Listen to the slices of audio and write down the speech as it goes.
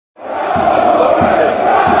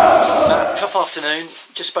afternoon,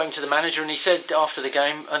 just spoken to the manager, and he said after the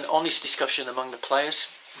game, an honest discussion among the players.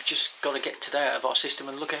 We've just got to get today out of our system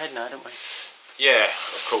and look ahead now, don't we? Yeah,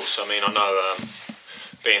 of course. I mean, I know,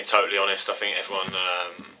 being totally honest, I think everyone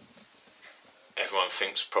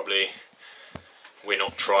thinks probably we're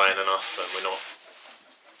not trying enough and we're not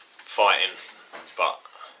fighting, but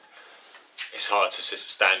it's hard to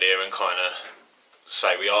stand here and kind of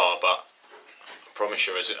say we are, but I promise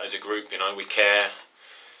you, as a group, you know, we care.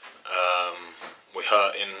 We're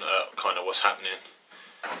hurting kind of what's happening,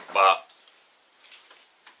 but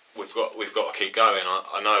we've got to keep going.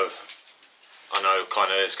 I know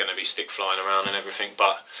kind of there's going to be stick flying around and everything,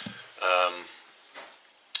 but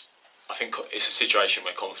I think it's a situation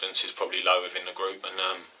where confidence is probably low within the group, and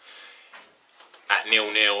at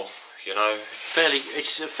 0-0, you know,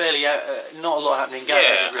 it's a fairly not a lot happening game,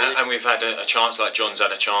 yeah, is it, really? and we've had a chance, like John's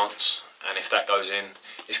had a chance, and if that goes in,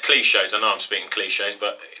 it's cliches. I know I'm speaking cliches,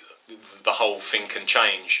 but the whole thing can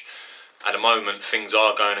change. At the moment, things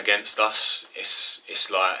are going against us. It's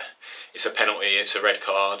like it's a penalty, it's a red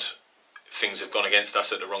card. Things have gone against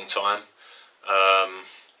us at the wrong time,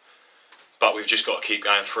 but we've just got to keep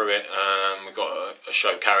going through it. We've got to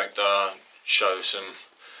show character, show some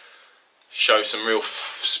real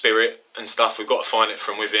spirit and stuff. We've got to find it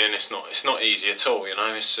from within. It's not easy at all, you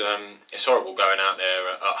know. It's horrible going out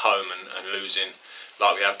there at home and losing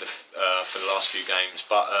like we have for the last few games.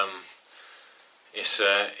 But it's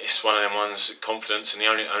one of them ones. Confidence, and the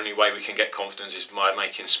only way we can get confidence is by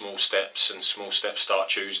making small steps, and small steps start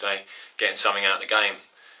Tuesday, getting something out of the game.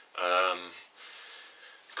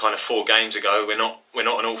 Kind of 4 games ago, we're not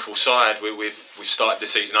an awful side. We've started the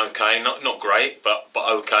season okay, not great, but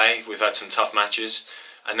okay. We've had some tough matches,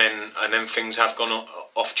 and then things have gone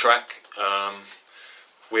off track.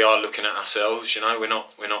 We are looking at ourselves, you know. We're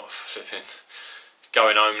not flipping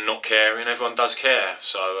going home and not caring. Everyone does care,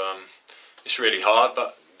 so it's really hard.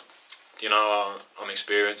 But you know, I'm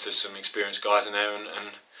experienced. There's some experienced guys in there, and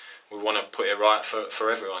we want to put it right for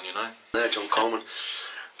everyone, you know. There, John Coleman.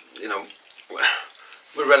 You know,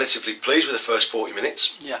 we're relatively pleased with the first 40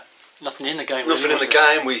 minutes. Yeah, nothing in the game. Nothing really, in the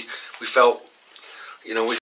game. We felt, you know, we